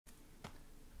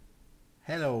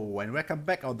Hello and welcome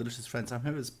back, our delicious friends. I'm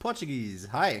here with Portuguese.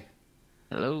 Hi.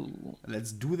 Hello.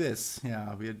 Let's do this.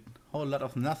 Yeah, we had a whole lot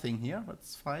of nothing here, but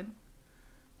it's fine.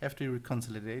 Have to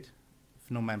reconsolidate.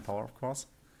 With no manpower, of course.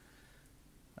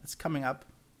 It's coming up.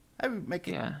 I will make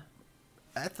it. Yeah.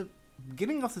 At the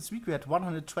beginning of this week, we had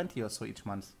 120 or so each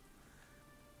month.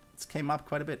 It came up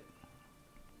quite a bit.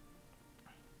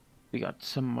 We got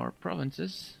some more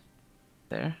provinces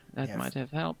there. That might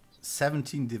have helped.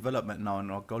 17 development now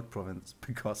in our gold province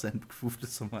because I improved it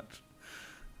so much.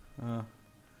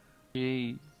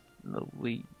 Jeez,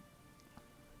 we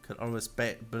could always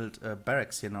build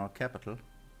barracks here in our capital.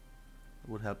 It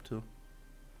would help too.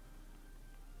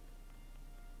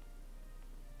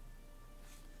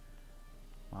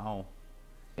 Wow.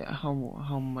 Yeah, how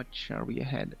much are we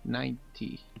ahead?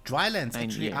 90. Drylands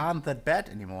actually aren't that bad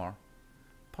anymore.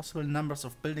 Possible numbers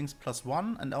of buildings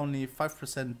 +1 and only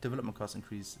 5% development cost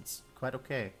increase. It's quite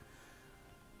okay.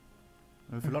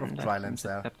 We have a lot of drylands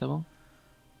there. Acceptable.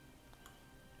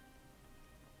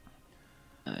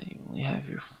 I only have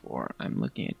your 4. I'm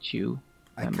looking at you.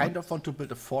 I kind of want to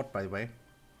build a fort, by the way.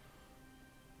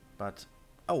 But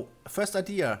oh, first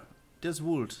idea. This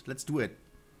wood. Let's do it.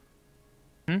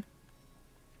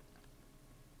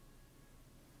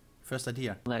 First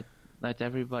idea. Let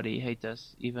everybody hate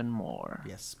us even more.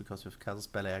 Yes, because we have casus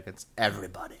belli against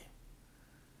everybody.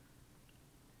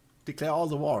 Declare all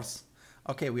the wars.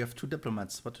 Okay, we have 2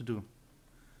 diplomats. What to do?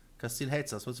 Castile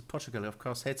hates us. What's Portugal? Of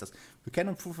course hates us. We can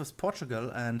improve with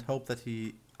Portugal and hope that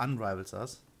he unrivals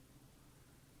us.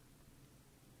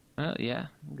 Yeah,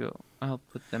 go. I'll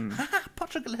put them...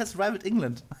 Portugal has rivaled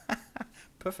England.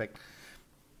 Perfect.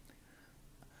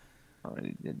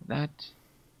 Already did that.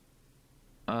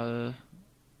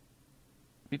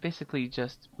 We basically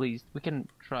just pleased. We can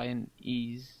try and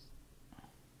ease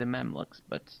the Mamluks,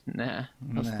 but nah.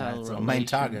 Hostile it's our main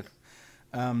target.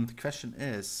 The question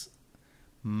is,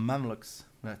 Mamluks,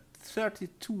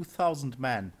 32,000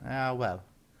 men. Ah, well,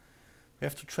 we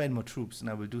have to train more troops, and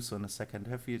I will do so in a second.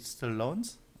 Have we still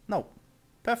loans? No.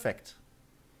 Perfect.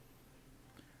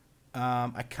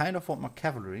 I kind of want more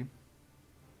cavalry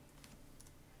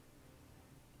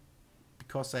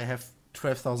because I have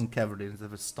 12,000 cavalry and they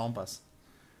will stomp us.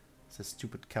 It's a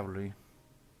stupid cavalry.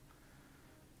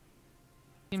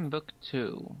 In book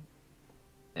 2.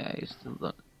 Yeah,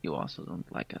 you also don't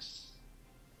like us.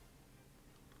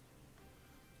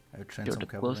 I will train You're some the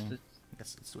cavalry. closest.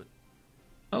 Yes, let's do it.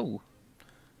 Oh.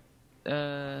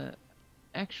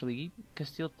 Actually,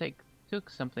 Castile took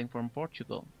something from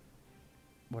Portugal.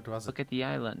 What was Look at the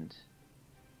island.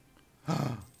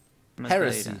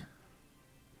 Heresy.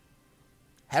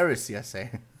 Heresy, I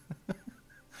say.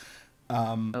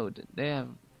 Oh, they have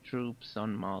troops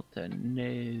on Malta.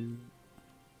 No.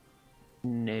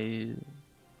 No.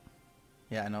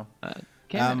 Yeah, I know.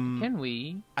 Can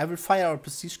we? I will fire our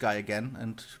prestige guy again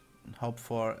and hope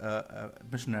for a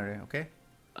missionary, okay?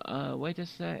 Wait a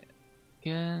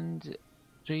second.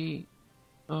 3,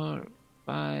 4,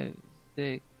 5,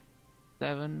 6,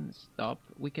 7. Stop.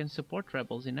 We can support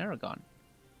rebels in Aragon.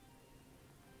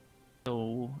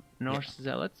 So, Norse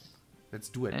zealots. Let's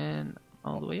do it. And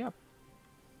all the way up.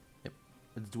 Yep,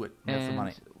 let's do it. We have the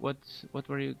money. What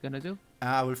were you gonna do?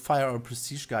 I will fire our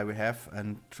prestige guy we have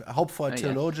and hope for a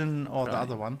theologian or the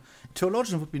other one.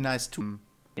 Theologian would be nice too.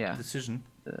 Yeah. Decision.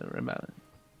 The rebellion.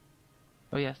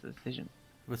 Oh yes, the decision.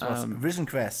 Which was Vision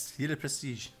Quest. Here the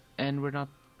prestige. And we're not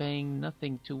paying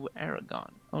nothing to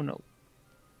Aragon. Oh no.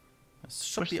 It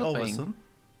should be over soon.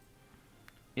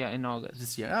 Yeah, in August.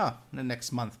 This year. Ah, the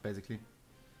next month basically.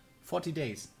 40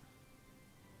 days.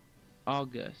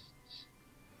 August.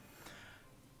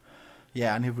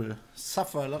 Yeah, and he will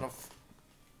suffer a lot of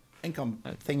income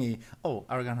thingy. Oh,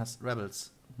 Aragon has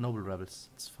rebels. Noble rebels.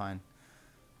 It's fine.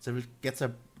 So we'll get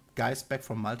their guys back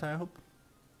from Malta, I hope.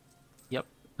 Yep.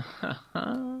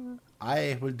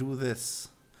 I will do this.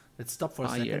 Let's stop for a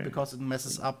second because it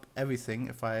messes up everything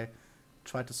if I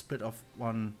try to split off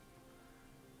one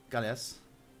galleys.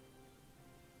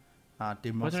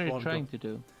 What are you trying to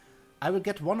do? I will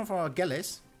get one of our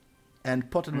galleys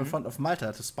and put it in front of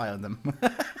Malta to spy on them.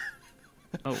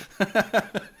 Oh.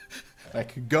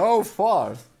 Like, go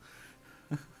forth!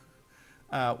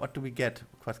 What do we get?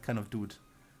 What kind of dude?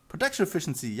 Production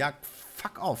efficiency. Yeah,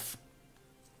 fuck off.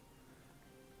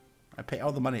 I pay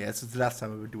all the money. It's the last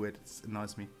time I will do it. It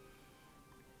annoys me.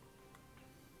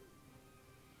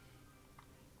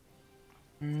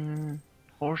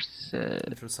 Horse.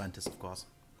 Little scientist, of course.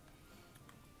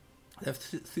 They have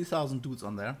 3,000 dudes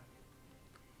on there.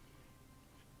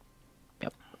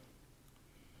 Yep.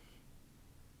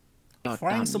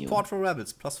 Flying support for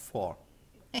rebels, +4.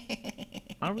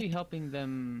 Are we helping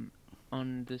them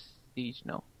on this siege?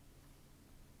 No.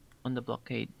 On the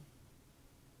blockade.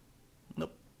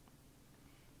 Nope.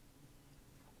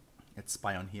 Let's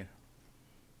spy on here.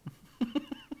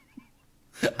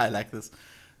 I like this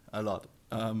a lot.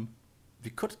 We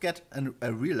could get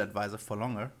a real advisor for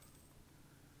longer.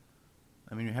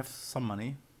 I mean, we have some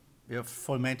money. We have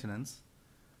full maintenance.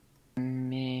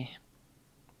 Meh.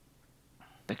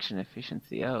 Section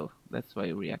efficiency. Oh, that's why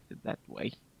you reacted that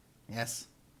way. Yes.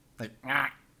 Like,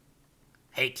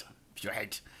 hate. Pure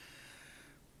hate.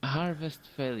 Harvest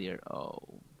failure. Oh.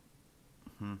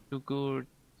 Too good.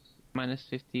 Minus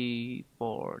 50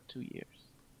 for 2 years.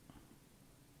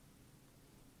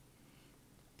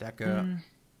 Like a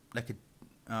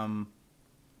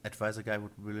advisor guy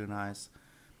would be really nice.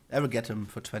 I will get him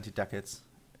for 20 ducats.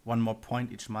 1 more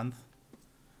point each month.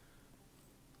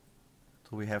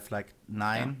 So we have like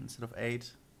 9 instead of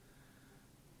 8.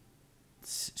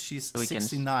 She's So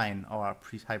 69, our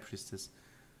high priestess.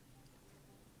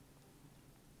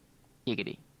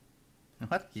 Giggity.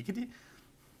 What? Giggity?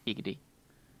 Giggity.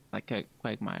 Like a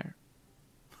quagmire.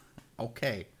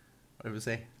 Okay. What do we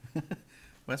say?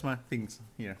 Where's my things?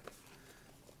 Here.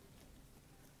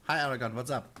 Hi Aragon,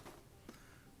 what's up?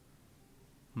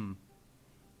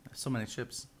 So many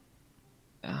ships.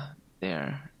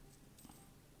 They're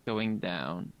going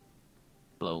down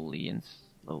slowly and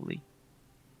slowly.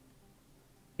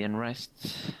 The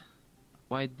unrest.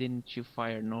 Why didn't you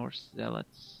fire Norse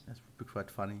zealots? That would be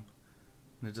quite funny.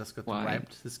 And they just got Why?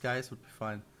 wiped. These guys would be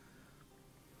fine.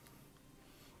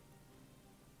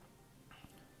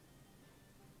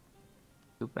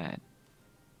 Too bad.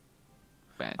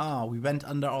 Bad. Ah, we went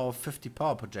under our 50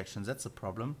 power projections. That's a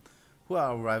problem. Who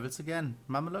are our rivals again?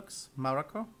 Mamelukes?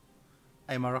 Morocco?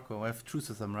 Hey, Morocco. I have truce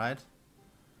with them, right?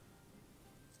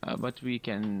 But we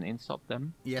can insult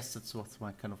them. Yes, that's what's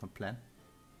my kind of a plan.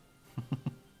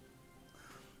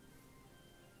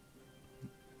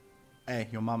 Hey,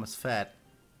 your mom is fat.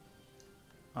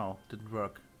 Oh, didn't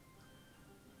work.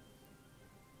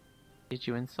 Did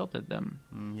you insulted them?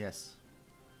 Yes.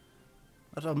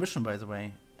 That's our mission, by the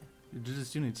way. You do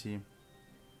this unity.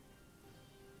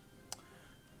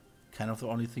 Kind of the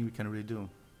only thing we can really do.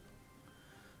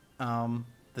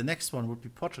 The next one would be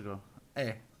Portugal.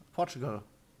 Hey, Portugal.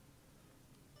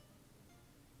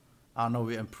 Oh no,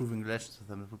 we're improving relations with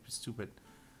them. It would be stupid.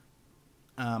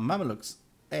 Mamelukes.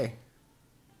 Hey,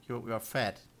 you are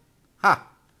fat. Ha!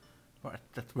 Right,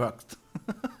 that worked.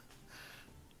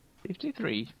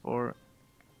 53 for...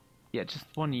 Yeah, just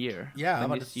 1 year. Yeah, Then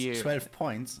but this it's year... 12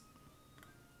 points.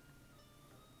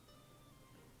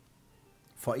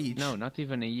 For each. No, not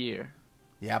even a year.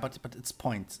 Yeah, but it's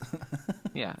points.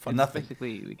 Yeah, For it's nothing.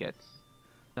 Basically, we get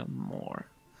some more.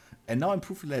 And now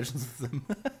improve relations with them.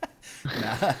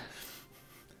 Nah.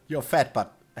 You're fat,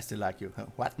 but I still like you.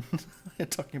 What are you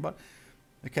talking about?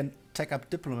 We can take up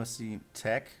diplomacy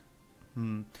tech.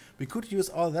 We could use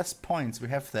all those points we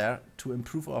have there to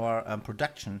improve our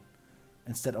production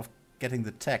instead of getting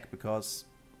the tech, because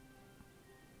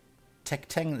tech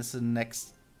 10 is the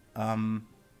next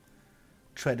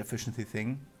trade efficiency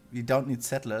thing. We don't need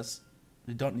settlers.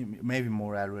 We don't need maybe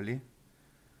morale really.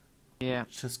 Yeah.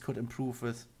 Just could improve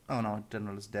with... Oh no,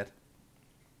 general is dead.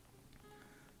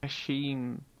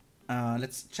 Machine.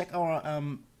 Let's check our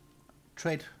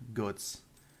trade goods.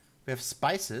 We have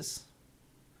spices.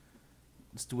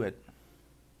 Let's do it.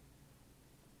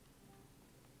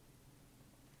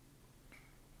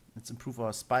 Let's improve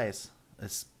our spice.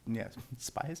 Yeah,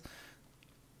 spice.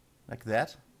 Like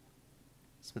that.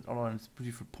 Spend all our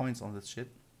beautiful points on this shit.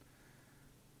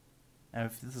 And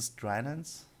if this is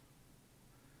dryness.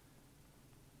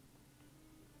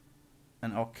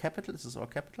 And our capital, is this our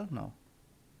capital? No.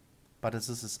 But this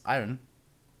is iron.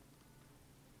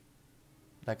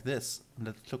 Like this. And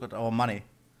let's look at our money.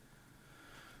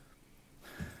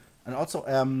 And also,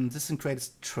 this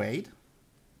increases trade.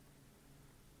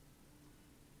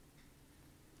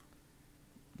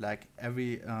 Like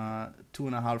every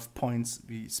 2.5 points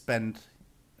we spend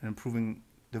in improving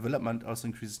development also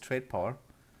increases trade power.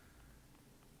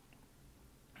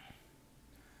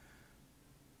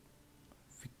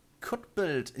 We could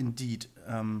build, indeed,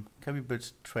 can we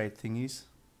build trade thingies?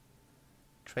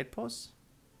 Trade posts?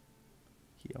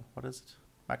 Here, what is it?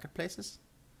 Marketplaces?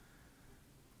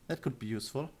 That could be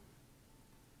useful.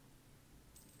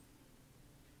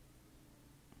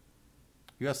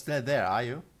 You are still there, are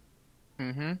you?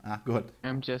 Mm-hmm. Ah, good.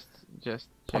 I'm just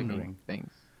Pondering checking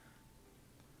things.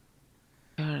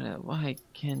 God, why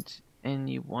can't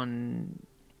anyone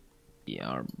be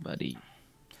our buddy?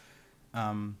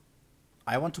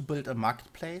 I want to build a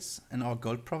marketplace in our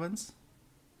gold province.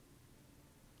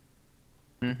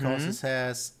 Because this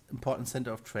has important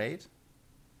center of trade.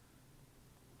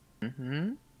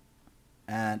 Mm-hmm.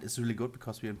 And it's really good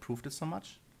because we improved it so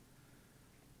much.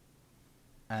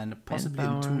 And possibly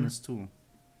in Manpower. Tunis too.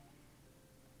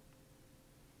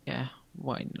 Yeah,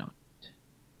 why not?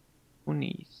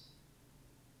 Tunis.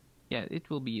 Yeah, it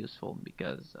will be useful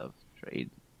because of trade.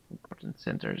 Important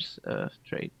centers of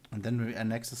trade. And then we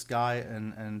annex this guy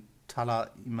and Tala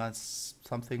Imas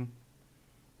something.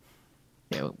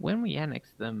 Yeah, when we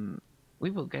annex them,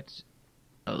 we will get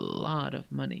a lot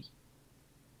of money.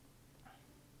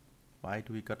 Why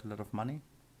do we got a lot of money?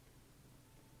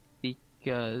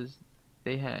 Because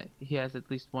he has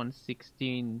at least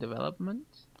 116 development.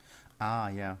 Ah,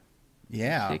 yeah.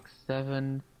 Yeah. 6,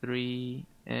 7, 3,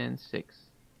 and 6.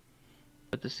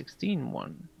 But the 16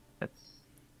 one, that's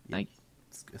nice.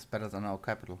 It's better than our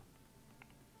capital.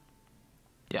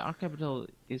 Yeah, our capital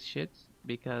is shit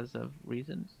because of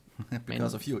reasons.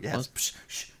 Because of you, yes.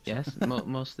 Yes,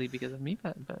 mostly because of me.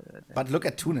 But look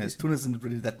at Tunis. Tunis isn't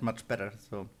really that much better,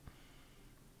 so.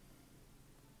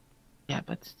 Yeah,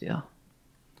 but still.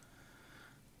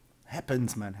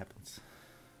 Happens, man, happens.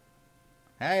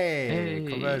 Hey, Hey.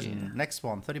 conversion. Next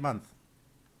one, 30 month.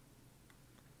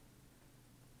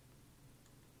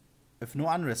 With no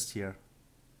unrest here.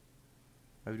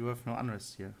 Why do we have no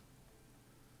unrest here?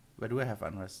 Where do I have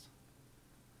unrest?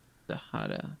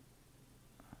 Sahara.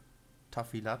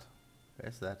 Tafilat? Where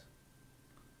is that?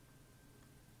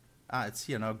 Ah, it's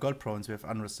here now. Gold province, we have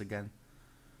unrest again.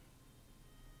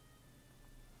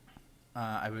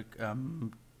 I will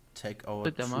take our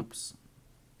Put them up. troops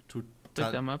to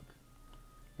Put them up.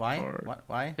 Why? or What?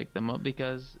 Why? Pick them up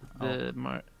because the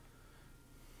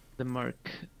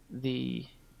the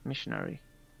missionary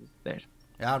is there.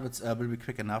 Yeah, but will be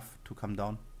quick enough to come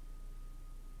down.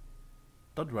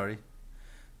 Don't worry.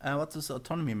 What's this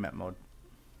autonomy map mode?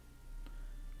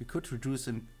 We could reduce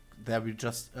in there. We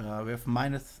just we have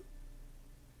minus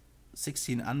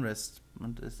 16 unrest,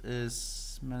 and this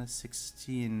is minus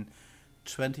 16,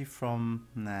 20 from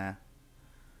nah.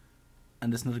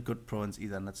 And it's not a good province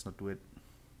either. Let's not do it.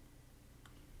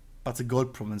 But the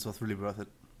gold province was really worth it.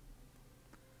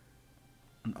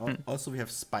 And also we have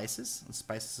spices. And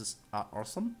spices are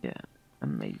awesome. Yeah,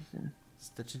 amazing.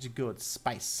 Strategic goods,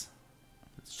 spice.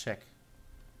 Let's check.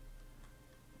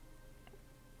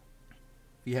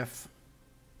 We have,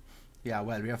 yeah,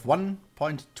 well, we have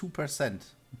 1.2%.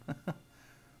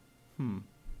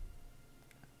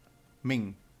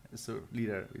 Ming is the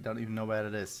leader. We don't even know where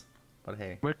it is, but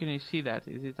hey. Where can you see that?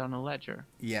 Is it on a ledger?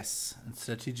 Yes, and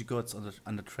strategic goods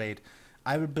on the trade.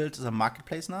 I will build the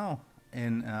marketplace now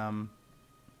in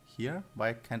here.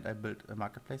 Why can't I build a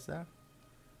marketplace there?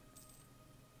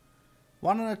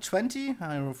 120?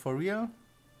 For real?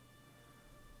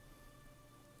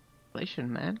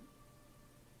 Inflation, man.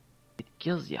 It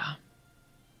kills ya.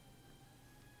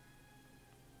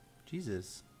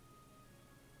 Jesus.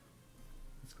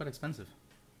 It's quite expensive.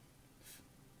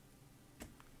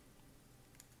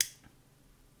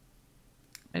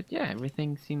 And yeah,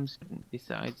 everything seems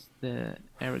besides the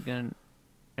arrogant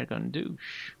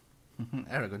douche.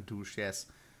 Arrogant douche, yes.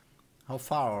 How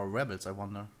far are rebels, I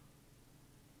wonder?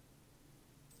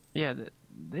 Yeah,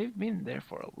 they've been there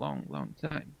for a long, long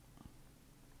time.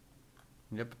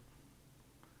 Yep.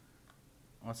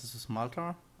 What's this,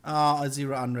 Malta? Ah,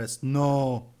 0 unrest.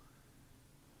 No.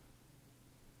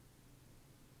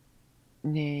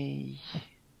 Nay.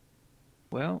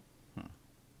 Well,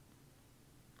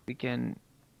 we can.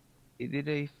 Did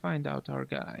they find out our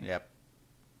guy? Yep.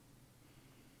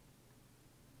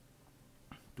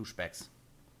 Douchebags.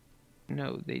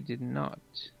 No, they did not.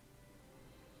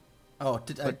 Oh,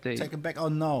 did I But take him back? Oh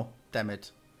no, damn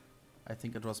it. I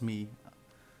think it was me.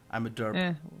 I'm a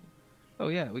derp. Oh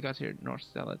yeah, we got here Norse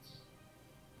zealots.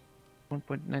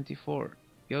 1.94.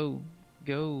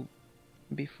 Go,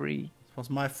 be free. It was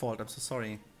my fault, I'm so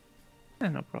sorry. Yeah,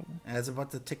 no problem. And it's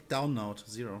about to tick down now to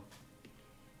 0.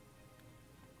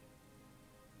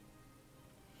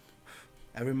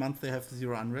 Every month they have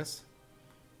 0 unrest.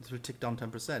 It will tick down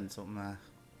 10%, so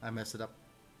I messed it up.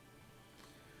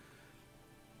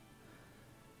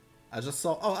 I just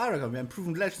saw, oh, Aragon, we're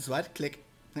improving relations, right? Click.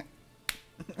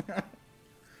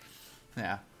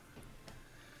 Yeah.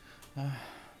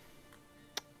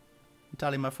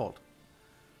 Entirely my fault.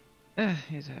 It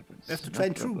happens. We have to No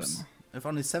train problem. troops. We have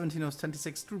only 17 of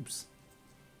 26 troops.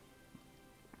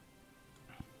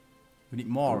 We need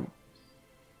more.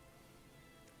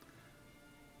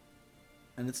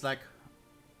 And it's like,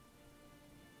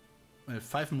 well,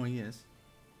 5 more years.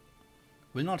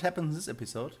 Will not happen in this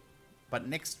episode, but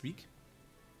next week.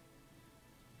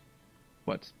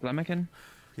 What, Blamakin?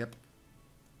 Yep.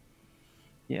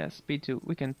 Yeah, speed 2.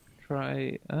 We can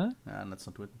try. Let's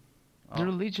not do it. The Oh,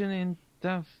 religion in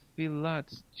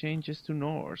Staffilat changes to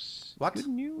Norse. What? Good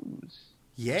news.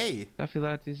 Yay!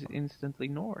 Staffilat is instantly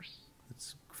Norse.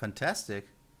 It's fantastic.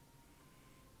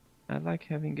 I like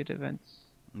having good events.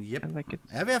 Yep. I like it.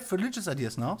 Yeah, we have religious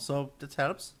ideas now, so that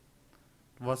helps.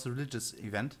 It was a religious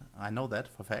event. I know that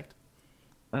for a fact.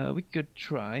 We could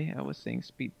try. I was saying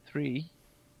speed 3.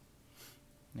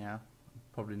 Yeah,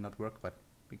 probably not work, but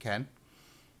we can.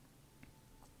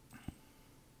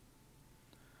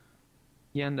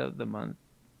 The end of the month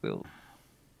will.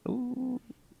 Ooh,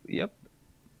 yep.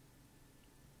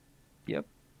 Yep.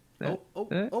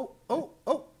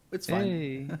 Oh, it's fine.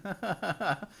 Hey.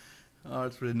 Oh,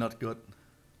 it's really not good.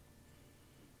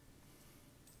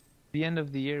 The end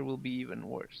of the year will be even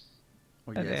worse.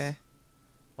 Oh, But, yes.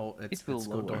 Oh, it let's will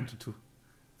go down lower. to 2.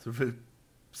 It will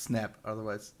snap,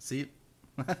 otherwise. See?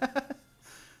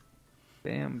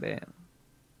 Bam, bam.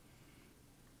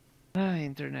 Ah,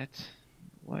 internet.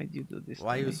 Why do you do this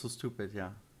Why to are you me? so stupid? Yeah.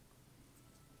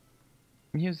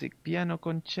 Music, piano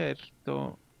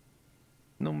concerto,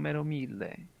 numero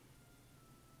 1000.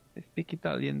 I speak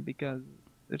Italian because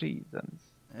reasons.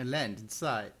 Land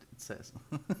inside, it says.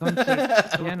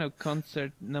 Piano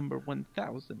concert number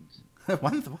 1000.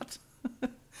 What?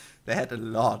 They had a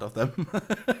lot of them.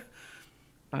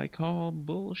 I call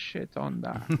bullshit on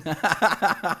that.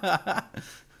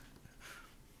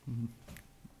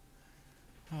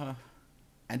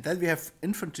 And then we have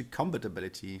infantry combat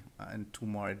ability and 2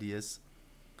 more ideas.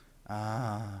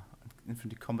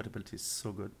 Infantry combat ability is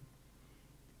so good.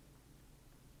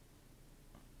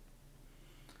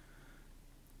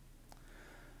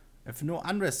 We have no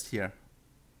unrest here.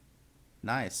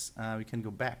 Nice. We can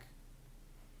go back.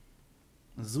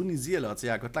 Zuni Zealots,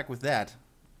 yeah, good luck with that.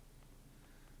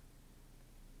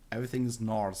 Everything is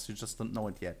Norse, you just don't know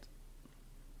it yet.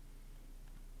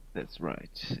 That's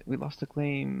right. We lost a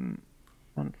claim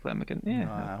on Flanagan.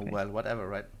 Yeah. Okay. Well, whatever,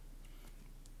 right?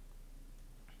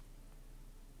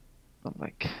 Not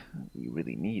like we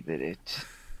really needed it.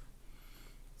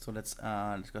 So let's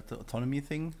got the autonomy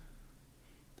thing.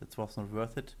 That was not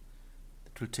worth it.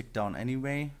 That will tick down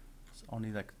anyway. It's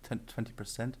only like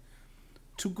 20%.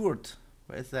 Too good.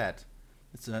 Where is that?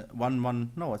 It's a 1-1.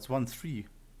 No, it's 1-3.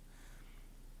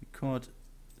 We could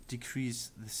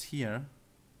decrease this here.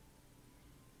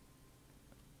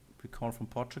 We call from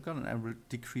Portugal, and I will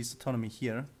decrease autonomy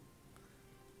here.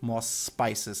 More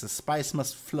spices. The spice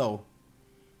must flow.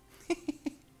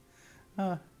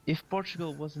 If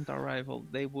Portugal wasn't our rival,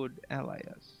 they would ally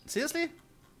us. Seriously?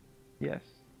 Yes.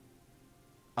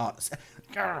 Oh,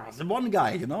 the one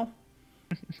guy, you know?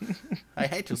 I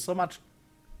hate you so much,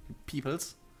 you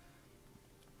peoples.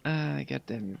 God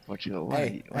damn you, Portugal.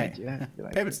 Why do you have to be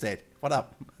like Papal this? State, what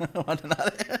up? What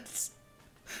another else?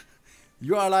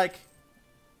 You are like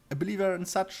a believer in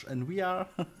such, and we are...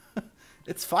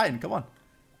 It's fine, come on.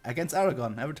 Against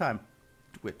Aragon, every time.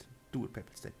 Do it,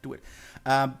 Papal State, do it.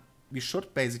 We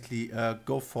should basically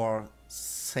go for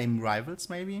same rivals,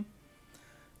 maybe.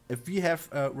 If we have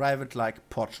a rival like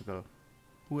Portugal,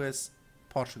 who is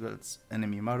Portugal's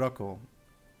enemy? Morocco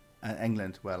and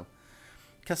England, well.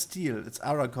 Castile, it's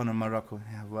Aragon and Morocco,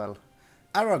 yeah, well.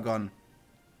 Aragon,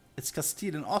 it's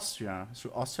Castile and Austria,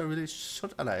 so Austria really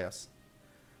should ally us.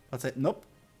 But say, nope,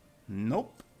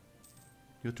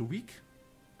 you're too weak.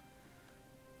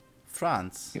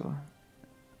 France,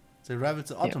 they rival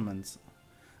the Ottomans.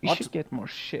 We should get more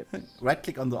ships. Right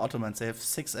click on the Ottomans, they have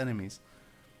 6 enemies.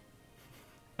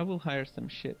 I will hire some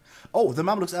ships. Oh, the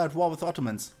Mamluks are at war with the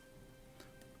Ottomans.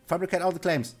 Fabricate all the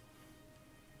claims.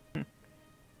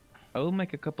 I will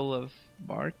make a couple of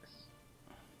barks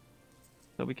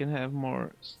so we can have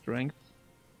more strength.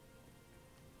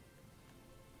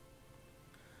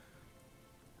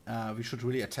 We should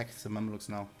really attack the Mamluks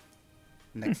now.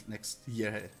 Next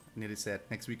year, I nearly said.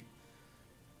 Next week.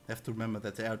 Have to remember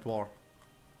that they are at war.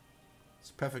 It's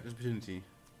a perfect opportunity.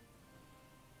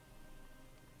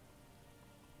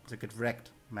 They get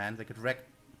wrecked, man. They get wrecked.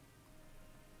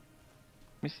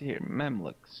 Let me see here.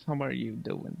 Mamluks, how are you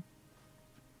doing?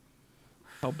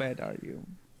 How bad are you?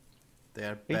 They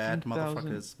are bad 18,000.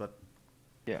 motherfuckers, but...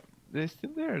 Yeah, they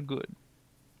are good.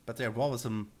 But they are at war with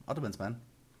some Ottomans, man.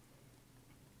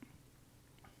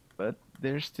 But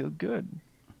they're still good.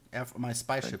 I have my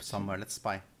spy ship somewhere. Let's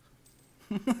spy.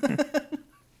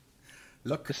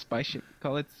 Look. The spy ship.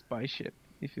 Call it spy ship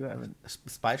if you haven't.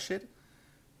 Spy shit?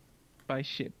 Spy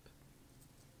ship.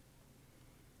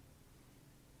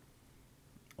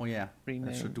 Oh yeah,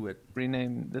 I should do it.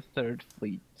 Rename the third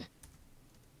fleet.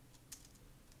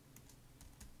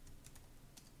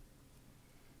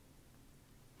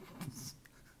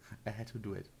 I had to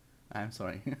do it. I'm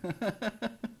sorry.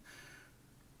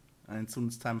 And soon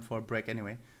it's time for a break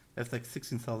anyway. There's like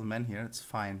 16,000 men here. It's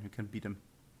fine. You can beat them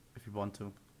if you want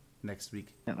to next week.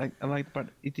 I like the part.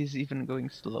 It is even going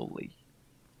slowly.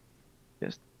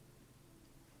 Just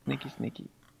sneaky, sneaky.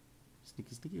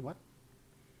 Sneaky, sneaky, what?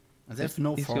 And there's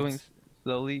no It's forts. going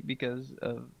slowly because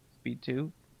of speed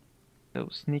 2. So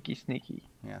sneaky, sneaky.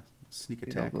 Yeah, sneak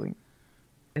It's all attack. going.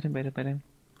 Better, better, better.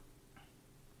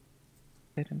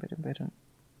 Better, better, better.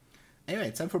 Anyway,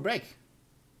 it's time for break.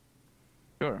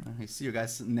 Sure. I see you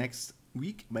guys next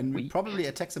week when we probably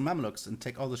attack the Mamluks and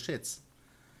take all the shits.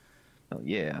 Oh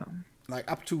yeah.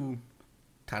 Like up to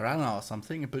Tirana or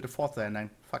something and build a fort there and then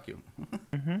fuck you.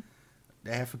 Mm-hmm.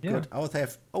 They have a Yeah. good... Oh, they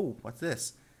have... Oh, what's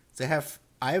this? They have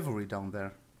ivory down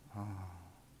there. Oh,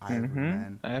 ivory,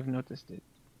 man. I have noticed it.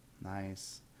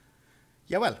 Nice.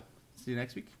 Yeah, well, see you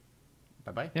next week.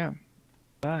 Bye-bye. Yeah.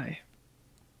 Bye.